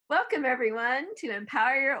Welcome, everyone, to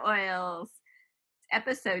Empower Your Oils,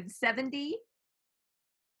 episode 70.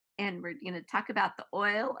 And we're going to talk about the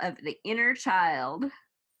oil of the inner child.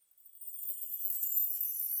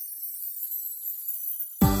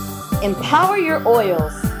 Empower Your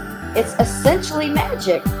Oils. It's essentially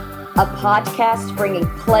magic, a podcast bringing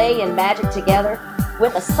play and magic together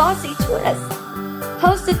with a saucy twist.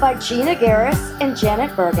 Hosted by Gina Garris and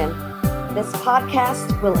Janet Bergen. This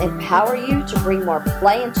podcast will empower you to bring more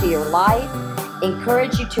play into your life,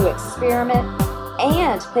 encourage you to experiment,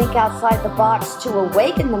 and think outside the box to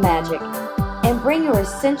awaken the magic and bring your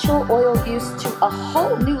essential oil use to a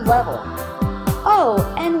whole new level.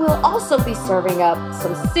 Oh, and we'll also be serving up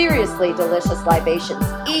some seriously delicious libations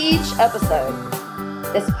each episode.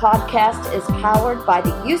 This podcast is powered by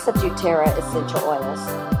the use of doTERRA essential oils.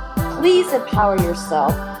 Please empower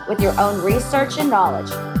yourself with your own research and knowledge.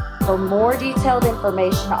 For more detailed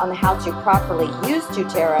information on how to properly use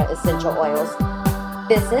doTERRA essential oils,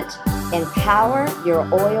 visit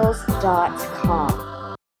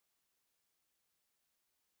empoweryouroils.com.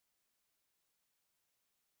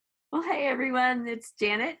 Well, hey, everyone. It's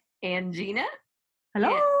Janet and Gina.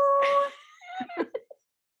 Hello.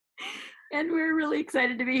 And we're really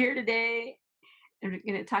excited to be here today. And we're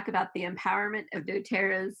going to talk about the empowerment of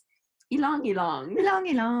doTERRA's Ylang Ylang. Ylang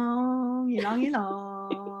ylang, ylang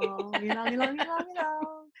ylang, ylang ylang ylang ylang.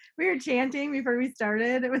 We were chanting before we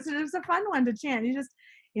started. It was a fun one to chant. You just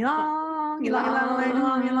ylang ylang ylang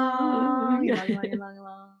ylang ylang ylang ylang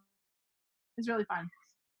ylang. It's really fun.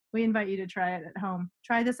 We invite you to try it at home.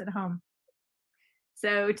 Try this at home.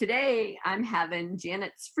 So today I'm having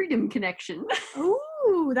Janet's Freedom Connection.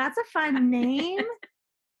 Ooh, that's a fun name.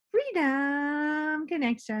 Freedom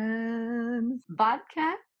Connections.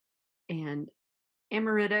 Vodka and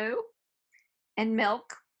amaretto and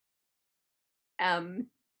milk. And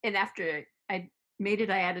after I made it,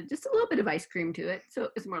 I added just a little bit of ice cream to it. So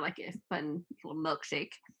it was more like a fun little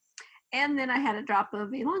milkshake. And then I had a drop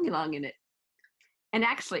of ylang ylang in it. And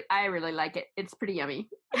actually, I really like it. It's pretty yummy.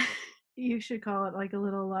 You should call it like a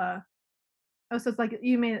little, so it's like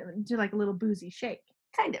you made it into like a little boozy shake.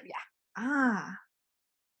 Kind of, yeah. Ah.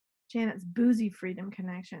 Janet's boozy freedom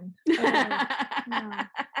connection. No.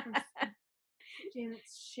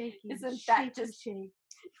 Janet's shaky. Isn't that shaky just shake?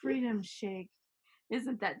 Freedom shake.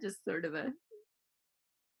 Isn't that just sort of a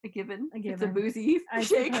given? A given. It's a boozy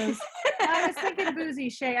shake. Suppose. I was thinking boozy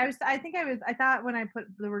shake. I thought when I put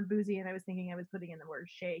the word boozy in, I was thinking I was putting in the word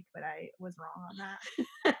shake, but I was wrong on that.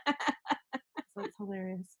 So it's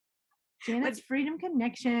hilarious. Janet's freedom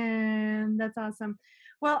connection. That's awesome.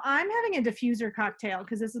 Well, I'm having a diffuser cocktail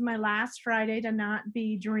because this is my last Friday to not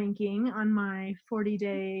be drinking on my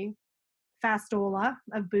 40-day fastola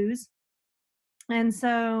of booze. And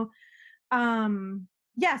so, so I'm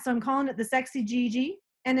calling it the Sexy Gigi,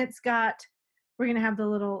 and we're going to have the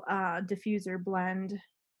little diffuser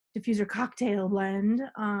cocktail blend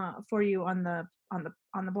for you on the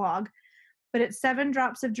blog. But it's 7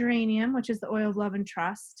 drops of geranium, which is the oil of love and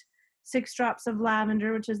trust. 6 drops of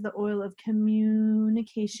lavender, which is the oil of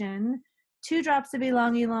communication. 2 drops of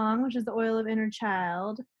ylang ylang, which is the oil of inner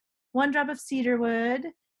child. 1 drop of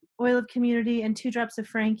cedarwood, oil of community, and 2 drops of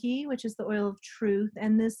Frankie, which is the oil of truth.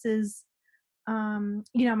 And this is,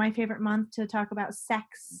 my favorite month to talk about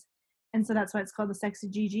sex. And so that's why it's called the Sexy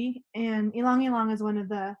Gigi. And ylang ylang is one of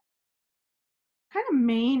the kind of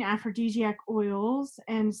main aphrodisiac oils,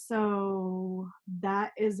 and so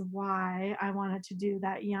that is why I wanted to do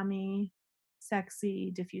that yummy,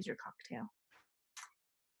 sexy diffuser cocktail.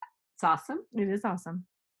 It's awesome. It is awesome.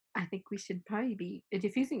 I think we should probably be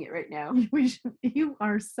diffusing it right now. You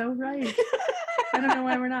are so right. I don't know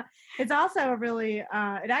why we're not. It's also a really,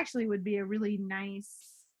 it actually would be a really nice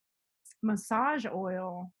massage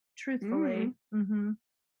oil, truthfully. Mm-hmm.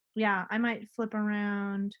 Yeah, I might flip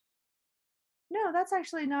around. No, that's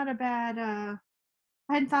actually not a bad, I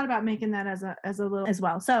hadn't thought about making that as a little as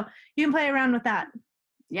well. So you can play around with that.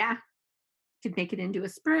 Yeah. You could make it into a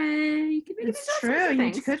spray. You could make It's true.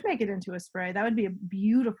 You could make it into a spray. That would be a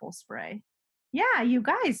beautiful spray. Yeah, you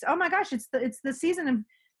guys. Oh my gosh, it's the season of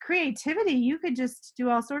creativity. You could just do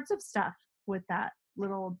all sorts of stuff with that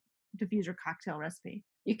little diffuser cocktail recipe.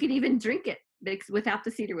 You could even drink it without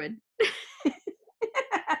the cedarwood.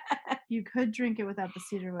 You could drink it without the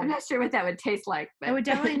cedarwood. I'm not sure what that would taste like. But I would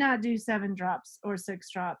definitely not do 7 drops or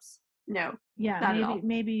 6 drops. No. Yeah,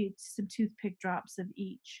 maybe some toothpick drops of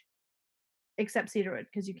each. Except cedarwood,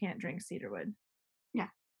 because you can't drink cedarwood. Yeah.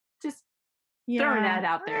 Just throwing that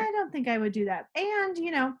out there. I don't think I would do that. And,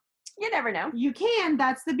 You never know. You can.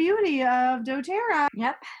 That's the beauty of doTERRA.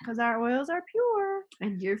 Yep. Because our oils are pure.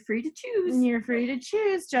 And you're free to choose. And you're free to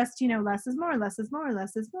choose. Just, less is more, less is more,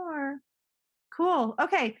 less is more. Cool.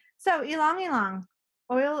 Okay. So, Ylang Ylang,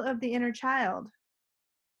 oil of the inner child.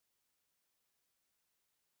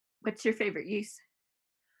 What's your favorite use?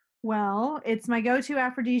 Well, it's my go-to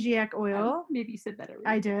aphrodisiac oil. Oh, maybe you said that already.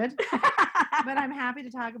 I did. But I'm happy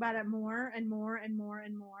to talk about it more and more and more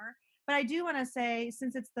and more. But I do want to say,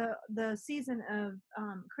 since it's the season of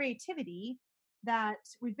creativity, that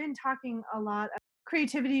we've been talking a lot of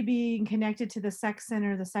creativity being connected to the sex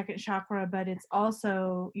center, the second chakra, but it's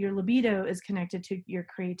also your libido is connected to your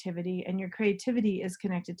creativity, and your creativity is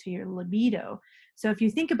connected to your libido. So if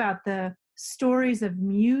you think about the stories of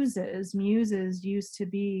muses used to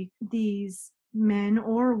be these men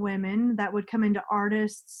or women that would come into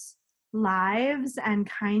artists' lives and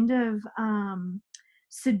kind of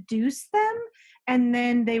seduce them, and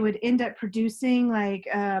then they would end up producing like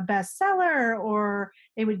a bestseller, or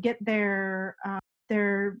they would get their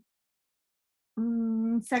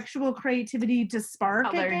sexual creativity to spark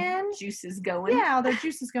all again. Their juices going. Yeah, all their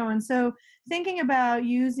juices going. So thinking about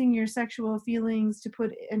using your sexual feelings to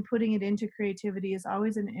putting it into creativity is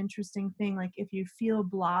always an interesting thing. Like if you feel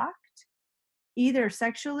blocked, either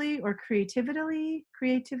sexually or creatively. What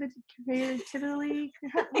is that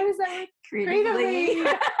word? Creatively.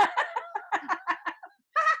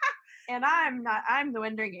 And I'm the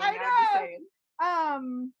one drinking. I I'm just know.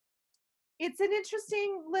 saying. It's an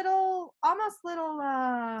interesting little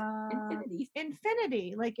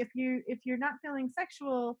infinity. Like if you're not feeling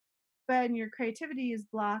sexual, but your creativity is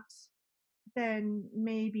blocked, then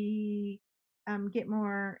maybe get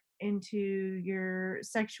more into your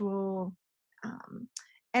sexual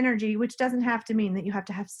energy, which doesn't have to mean that you have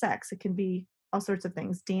to have sex. It can be all sorts of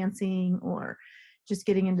things, dancing, or just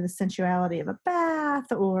getting into the sensuality of a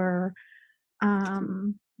bath, or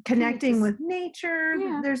connecting with nature.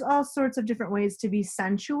 Yeah. There's all sorts of different ways to be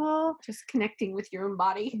sensual. Just connecting with your own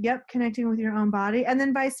body. Yep, connecting with your own body. And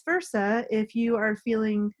then vice versa, if you are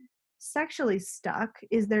feeling sexually stuck,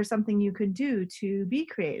 is there something you could do to be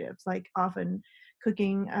creative? Like often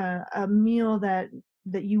cooking a meal that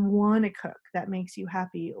you want to cook that makes you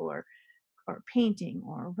happy, or painting,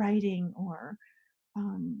 or writing, or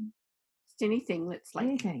just anything that's like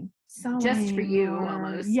anything. Just for you,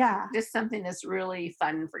 almost. Yeah. Just something that's really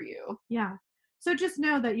fun for you. Yeah. So just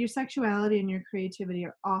know that your sexuality and your creativity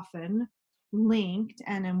are often linked,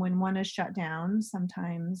 and then when one is shut down,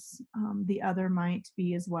 sometimes the other might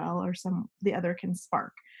be as well, or the other can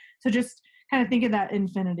spark. So just kind of think of that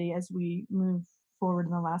infinity as we move forward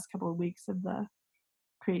in the last couple of weeks of the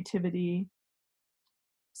creativity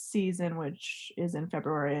season, which is in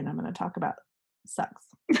February, and I'm going to talk about sex.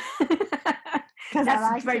 Because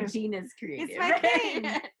that's why Gina's creative. It's my thing.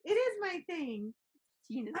 It is my thing.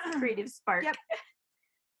 Gina's creative spark. Yep.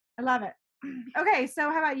 I love it. Okay,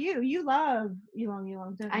 so how about you? You love Ylang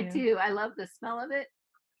Ylang, don't you? I do. I love the smell of it.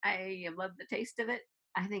 I love the taste of it.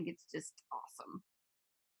 I think it's just awesome.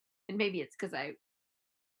 And maybe it's because I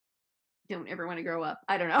don't ever want to grow up.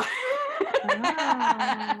 I don't know.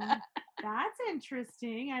 Oh, that's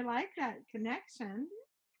interesting. I like that connection.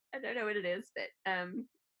 I don't know what it is, but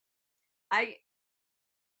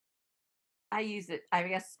I use it. I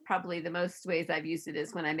guess probably the most ways I've used it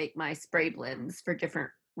is when I make my spray blends for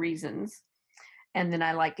different reasons. And then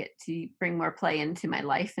I like it to bring more play into my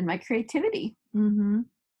life and my creativity. Mm-hmm.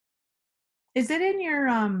 Is it in your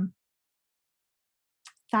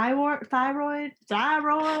thyroid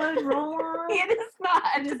roll-on? It is not.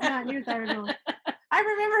 It is not in your thyroid roll. I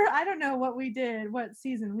remember, I don't know what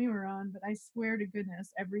season we were on, but I swear to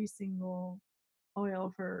goodness, every single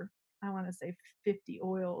oil for, I want to say 50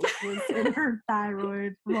 oils was in her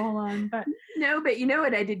thyroid roll-on. But no, but you know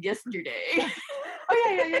what I did yesterday?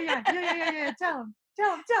 Oh yeah. Tell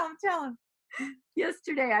him.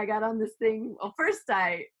 Yesterday I got on this thing. Well, first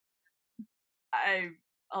I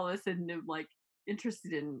all of a sudden am like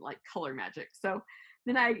interested in like color magic. So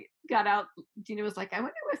then I got out. Gina was like, I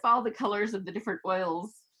wonder if all the colors of the different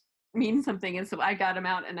oils mean something. And so I got them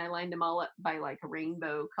out and I lined them all up by like a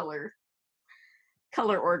rainbow color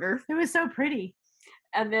order. It was so pretty.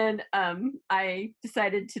 And then I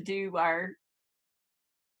decided to do our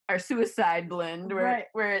suicide blend where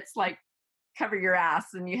it's like cover your ass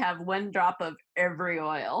and you have one drop of every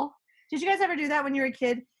oil. Did you guys ever do that when you were a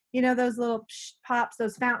kid? You know, those little pops,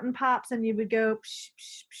 those fountain pops, and you would go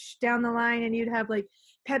down the line and you'd have like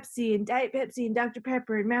Pepsi and Diet Pepsi and Dr.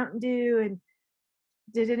 Pepper and Mountain Dew. And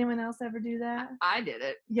did anyone else ever do that? I did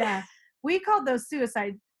it. Yeah. We called those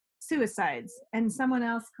suicide suicides, and someone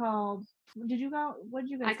else called. Did you go? What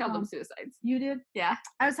did you guys I called call them them? suicides. You did? Yeah.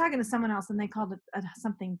 I was talking to someone else, and they called it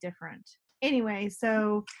something different. Anyway,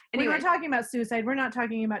 so we were talking about suicide. We're not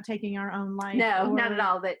talking about taking our own life. No, or not at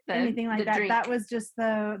all. anything like that. Drink. That was just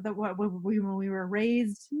the what when we were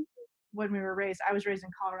raised. When we were raised, I was raised in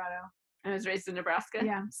Colorado. I was raised in Nebraska.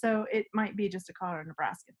 Yeah, so it might be just a Colorado,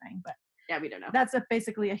 Nebraska thing, but yeah, we don't know. That's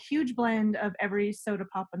basically a huge blend of every soda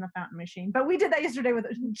pop in the fountain machine. But we did that yesterday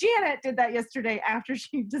Janet did that yesterday after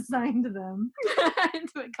she designed them.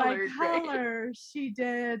 By color, she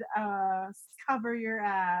did cover your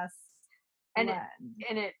ass blend.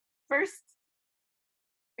 And at first,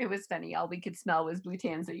 it was funny. All we could smell was blue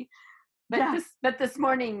tansy. But this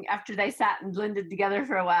morning, after they sat and blended together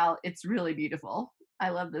for a while, it's really beautiful. I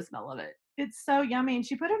love the smell of it. It's so yummy, and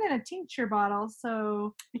she put it in a tincture bottle,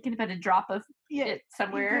 so you can put a drop of it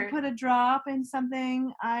somewhere. You could put a drop in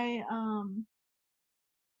something. Where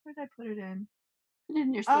did I put it in? Put it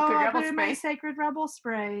in your Sacred Rebel I put it spray. in my Sacred Rebel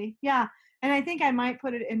spray. Yeah, and I think I might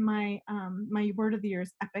put it in my my word of the year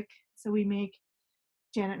is epic. So we make,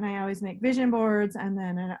 Janet and I always make vision boards, and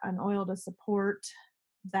then an oil to support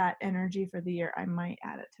that energy for the year. I might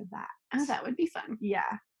add it to that. Oh, that would be fun.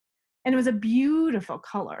 Yeah. And it was a beautiful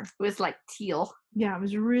color. It was like teal. Yeah, it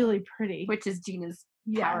was really pretty. Which is Gina's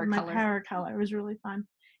power color. Power color. It was really fun.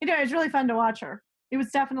 You know, it was really fun to watch her. It was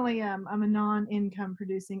definitely a non-income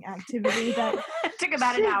producing activity that took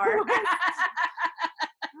about an hour.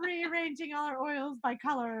 Rearranging all our oils by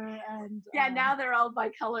color, and now they're all by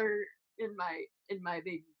color in my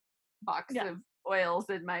big box of oils,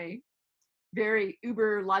 and my very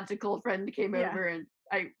uber logical friend came over, and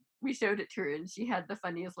we showed it to her, and she had the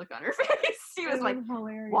funniest look on her face. She was like,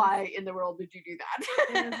 hilarious. Why in the world did you do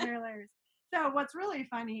that? It was hilarious. So what's really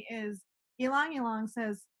funny is Ylang Ylang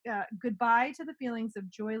says, goodbye to the feelings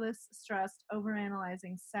of joyless, stressed,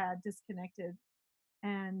 overanalyzing, sad, disconnected,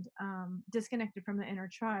 and disconnected from the inner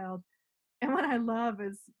child. And what I love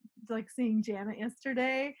is like seeing Janet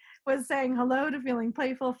yesterday was saying hello to feeling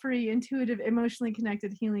playful, free, intuitive, emotionally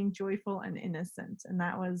connected, healing, joyful, and innocent. And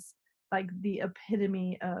that was like the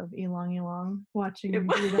epitome of Ylang Ylang watching you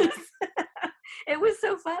do that. It was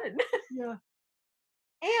so fun. Yeah.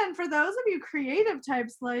 And for those of you creative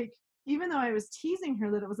types, like, even though I was teasing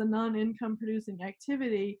her that it was a non-income producing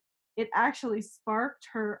activity, it actually sparked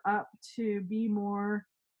her up to be more,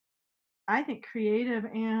 I think, creative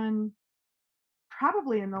and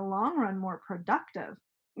probably in the long run more productive.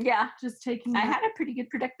 Yeah. Just taking I had a pretty good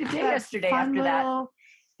productive day yesterday after that.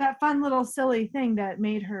 That fun little silly thing that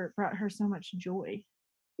brought her so much joy.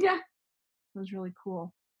 Yeah. It was really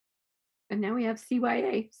cool. And now we have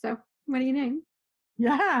CYA. So what do you name?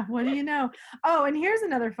 Yeah, what do you know? Oh, and here's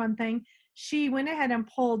another fun thing. She went ahead and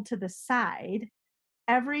pulled to the side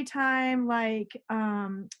every time, like,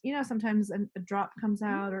 sometimes a drop comes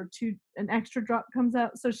out or an extra drop comes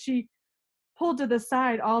out. So she pulled to the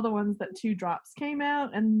side all the ones that 2 drops came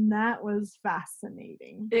out, and that was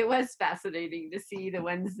fascinating. It was fascinating to see the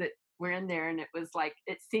ones that were in there, and it was like,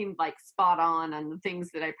 it seemed like spot on the things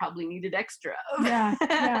that I probably needed extra of.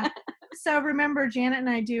 Yeah. So remember, Janet and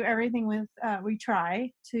I do everything with, we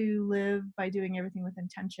try to live by doing everything with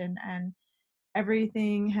intention, and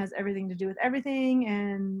everything has everything to do with everything,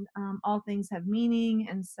 and all things have meaning.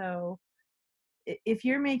 And so if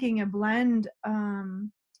you're making a blend,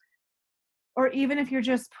 or even if you're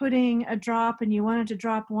just putting a drop and you wanted to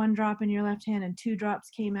drop 1 drop in your left hand and 2 drops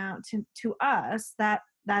came out, to us, that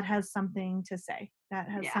has something to say. That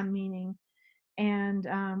has some meaning. And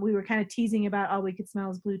we were kind of teasing about all we could smell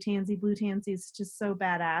is blue tansy. Blue tansy is just so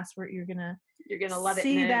badass. Where you're gonna love it.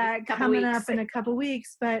 See that coming up in a couple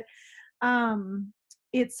weeks. But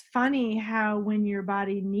it's funny how when your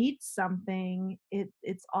body needs something,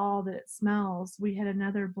 it's all that it smells. We had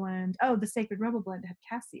another blend. Oh, the Sacred Rebel blend had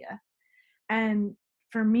cassia, and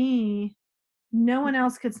for me, no one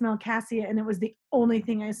else could smell cassia, and it was the only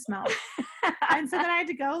thing I smelled. And so then I had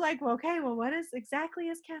to go like, well, okay, well, what exactly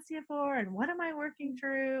is cassia for, and what am I working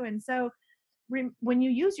through? And so when you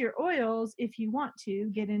use your oils, if you want to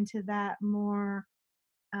get into that more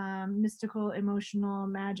mystical, emotional,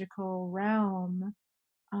 magical realm,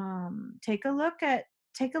 take a look at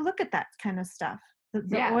that kind of stuff.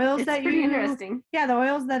 The oils that pretty interesting. Yeah, the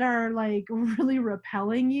oils that are like really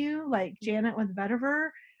repelling you, like Janet with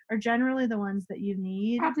vetiver, are generally the ones that you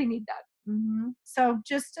need. Probably need that. Mm-hmm. So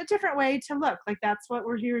just a different way to look. Like, that's what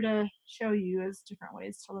we're here to show you, is different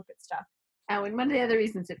ways to look at stuff. Oh, and one of the other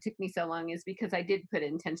reasons it took me so long is because I did put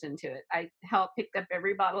intention to it. I picked up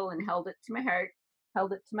every bottle and held it to my heart,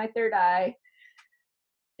 held it to my third eye,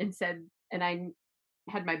 and said, and I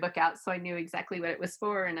had my book out, so I knew exactly what it was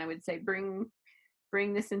for. And I would say, bring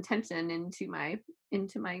bring this intention into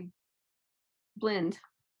my blend.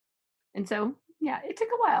 And so, yeah, it took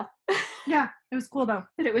a while. Yeah, it was cool though.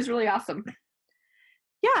 But it was really awesome.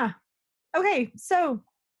 Yeah. Okay, so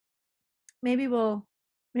maybe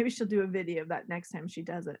she'll do a video of that next time she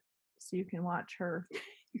does it, so you can watch her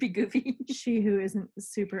Be goofy. She who isn't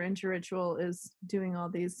super into ritual is doing all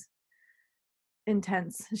these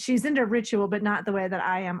intense. She's into ritual, but not the way that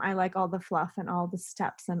I am. I like all the fluff and all the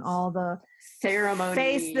steps and all the ceremony.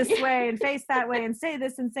 Face this way and face that way and say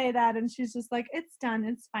this and say that. And she's just like, it's done.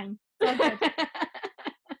 It's fine. It's all good.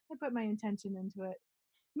 I put my intention into it.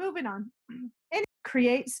 Moving on. And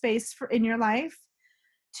create space in your life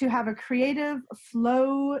to have a creative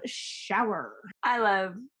flow shower. I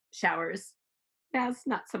love showers. That's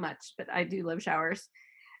not so much, but I do love showers.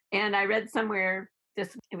 And I read somewhere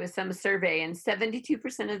it was some survey, and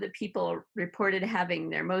 72% of the people reported having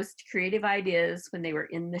their most creative ideas when they were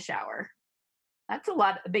in the shower. That's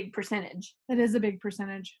a big percentage. It is a big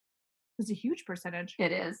percentage. It's a huge percentage.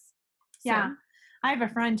 It is. Yeah. So, I have a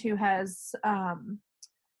friend who has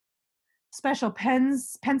special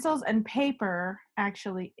pencils and paper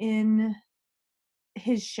actually in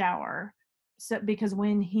his shower. So because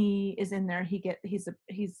when he is in there, he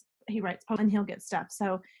writes poems and he'll get stuff.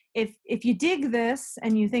 So if you dig this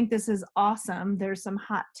and you think this is awesome, there's some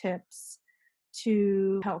hot tips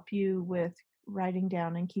to help you with writing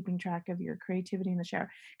down and keeping track of your creativity in the shower.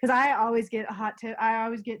 Because I always get I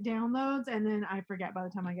always get downloads and then I forget by the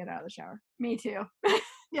time I get out of the shower. Me too.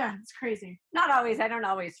 Yeah, it's crazy. Not always. I don't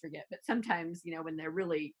always forget, but sometimes, when they're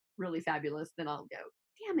really, really fabulous, then I'll go,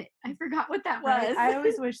 damn it, I forgot what that was. I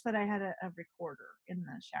always wish that I had a recorder in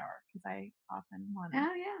the shower because I often want to.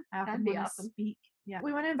 Oh yeah, that'd be awesome. Speak. Yeah,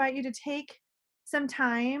 we want to invite you to take some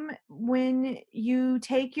time when you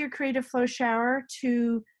take your creative flow shower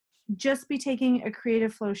to just be taking a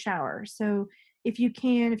creative flow shower. So if you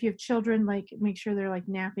have children, like make sure they're like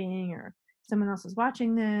napping or someone else is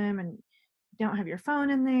watching them, and don't have your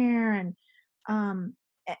phone in there, and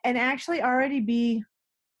actually already be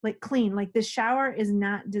like clean. Like the shower is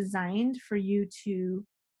not designed for you to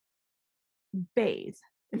bathe,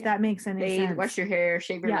 if that makes any sense. Wash your hair,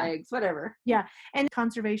 shave your legs, whatever. Yeah. And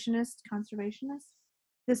conservationist,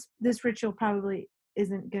 this ritual probably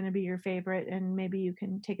isn't going to be your favorite, and maybe you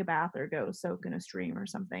can take a bath or go soak in a stream or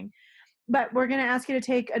something. But we're going to ask you to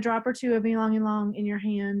take a drop or two of ylang ylang in your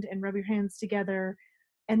hand and rub your hands together.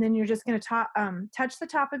 And then you're just going to touch the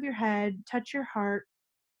top of your head, touch your heart,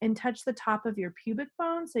 and touch the top of your pubic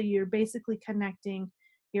bone. So you're basically connecting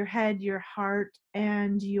your head, your heart,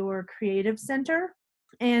 and your creative center.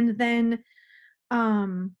 And then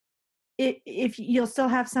if you'll still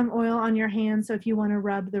have some oil on your hands, so if you want to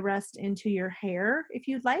rub the rest into your hair, if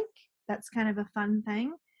you'd like, that's kind of a fun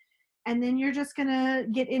thing. And then you're just going to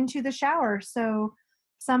get into the shower. So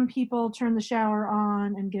some people turn the shower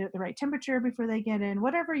on and get it the right temperature before they get in.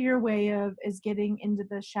 Whatever your way of is getting into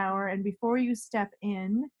the shower. And before you step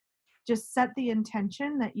in, just set the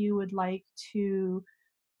intention that you would like to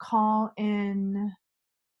call in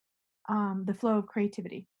the flow of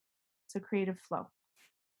creativity. So creative flow.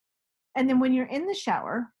 And then when you're in the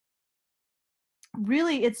shower,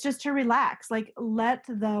 really it's just to relax. Like let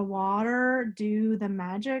the water do the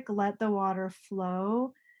magic. Let the water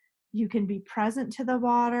flow. You can be present to the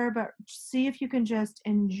water, but see if you can just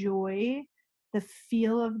enjoy the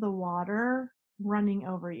feel of the water running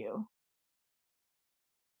over you.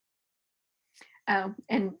 Oh,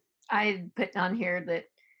 and I put on here that,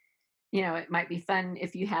 it might be fun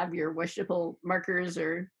if you have your washable markers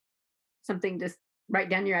or something to write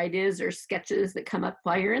down your ideas or sketches that come up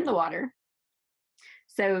while you're in the water.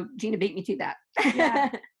 So Gina beat me to that. Yeah.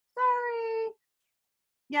 Sorry.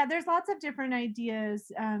 Yeah, there's lots of different ideas.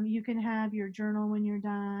 You can have your journal when you're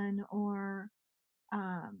done, or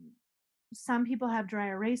some people have dry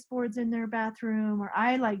erase boards in their bathroom, or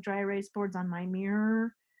I like dry erase boards on my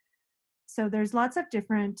mirror. So there's lots of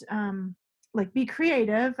different, be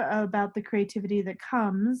creative about the creativity that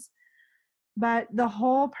comes. But the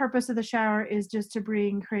whole purpose of the shower is just to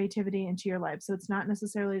bring creativity into your life. So it's not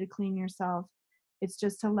necessarily to clean yourself. It's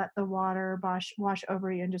just to let the water wash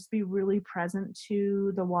over you and just be really present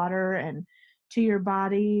to the water and to your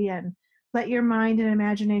body, and let your mind and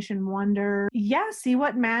imagination wander. Yeah, see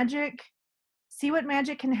what magic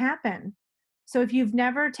can happen. So if you've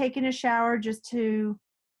never taken a shower just to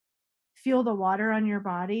feel the water on your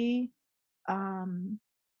body, then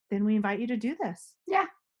we invite you to do this. Yeah.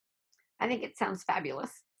 I think it sounds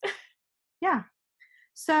fabulous. Yeah.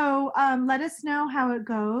 So let us know how it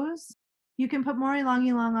goes. You can put more ylang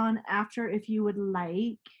ylang on after if you would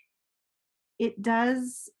like. It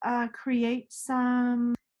does create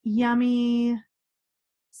some yummy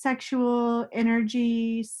sexual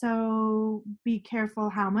energy, so be careful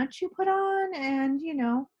how much you put on, and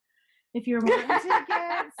if you're wanting to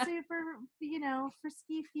get super,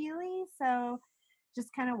 frisky feely, so just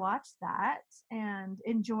kind of watch that and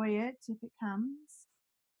enjoy it if it comes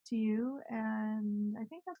to you. And I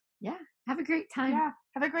think that's, have a great time.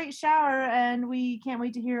 have a great shower, and we can't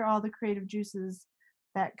wait to hear all the creative juices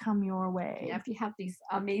that come your way. If you have these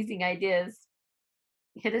amazing ideas,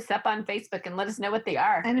 hit us up on Facebook and let us know what they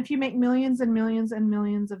are. And if you make millions and millions and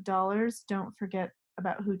millions of dollars, don't forget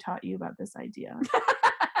about who taught you about this idea.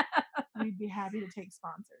 We'd be happy to take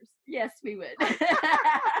sponsors. Yes, we would.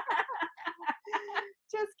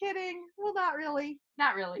 Just kidding. Well, not really.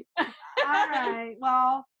 Not really. All right.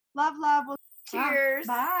 Well, love. Cheers.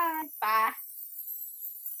 Bye. Bye.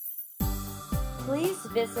 Please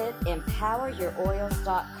visit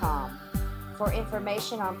empoweryouroils.com for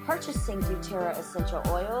information on purchasing doTERRA essential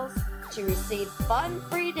oils, to receive fun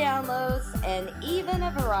free downloads, and even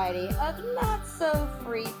a variety of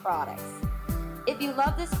not-so-free products. If you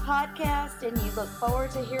love this podcast and you look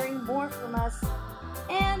forward to hearing more from us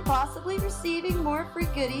and possibly receiving more free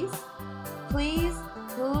goodies, please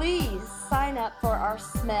sign up for our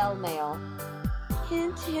smell mail.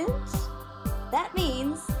 Hint, hint. That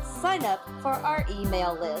means sign up for our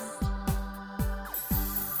email list.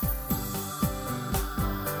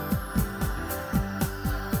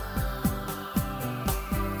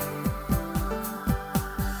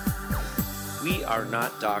 We are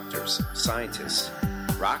not doctors, scientists,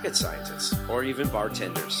 rocket scientists, or even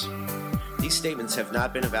bartenders. These statements have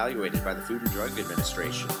not been evaluated by the Food and Drug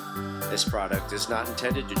Administration. This product is not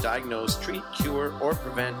intended to diagnose, treat, cure, or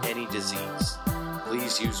prevent any disease.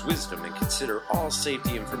 Please use wisdom and consider all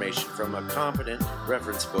safety information from a competent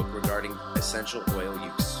reference book regarding essential oil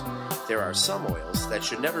use. There are some oils that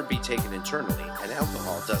should never be taken internally, and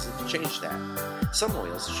alcohol doesn't change that. Some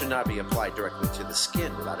oils should not be applied directly to the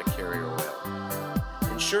skin without a carrier oil.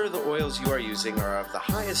 Ensure the oils you are using are of the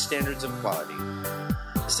highest standards of quality.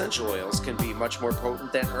 Essential oils can be much more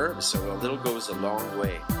potent than herbs, so a little goes a long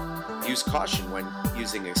way. Use caution when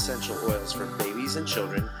using essential oils for babies and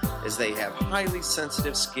children, as they have highly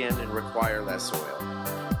sensitive skin and require less oil.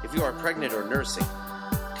 If you are pregnant or nursing,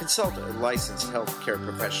 consult a licensed healthcare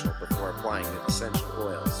professional before applying the essential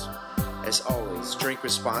oils. As always, drink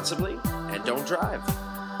responsibly and don't drive.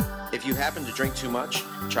 If you happen to drink too much,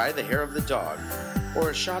 try the hair of the dog, or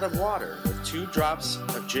a shot of water with 2 drops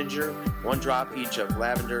of ginger, 1 drop each of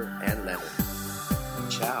lavender and lemon.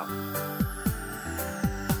 Ciao.